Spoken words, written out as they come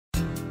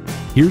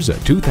Here's a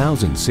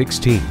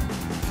 2016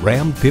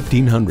 Ram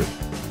 1500.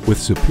 With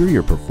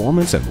superior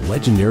performance and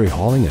legendary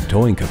hauling and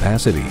towing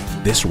capacity,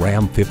 this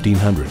Ram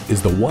 1500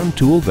 is the one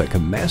tool that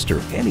can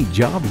master any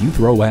job you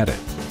throw at it.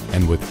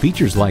 And with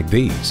features like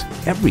these,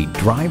 every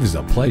drive is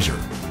a pleasure.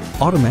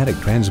 Automatic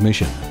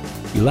transmission,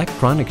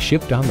 electronic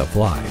shift on the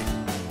fly,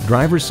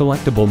 driver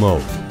selectable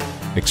mode,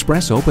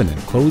 express open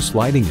and closed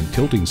sliding and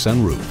tilting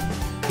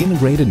sunroof,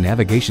 integrated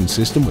navigation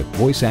system with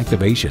voice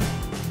activation,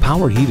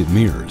 power heated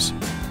mirrors,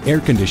 air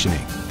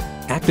conditioning,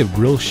 active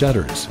grille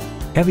shutters,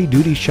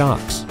 heavy-duty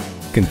shocks,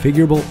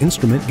 configurable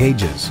instrument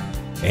gauges,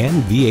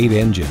 and V8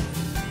 engine.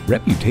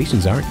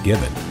 Reputations aren't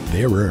given,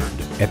 they're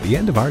earned. At the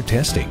end of our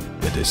testing,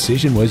 the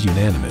decision was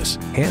unanimous.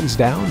 Hands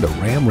down, the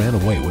Ram ran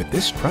away with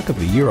this Truck of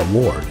the Year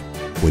award.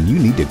 When you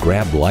need to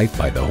grab life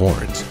by the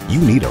horns,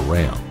 you need a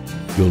Ram.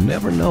 You'll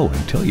never know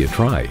until you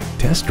try.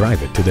 Test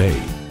drive it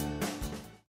today.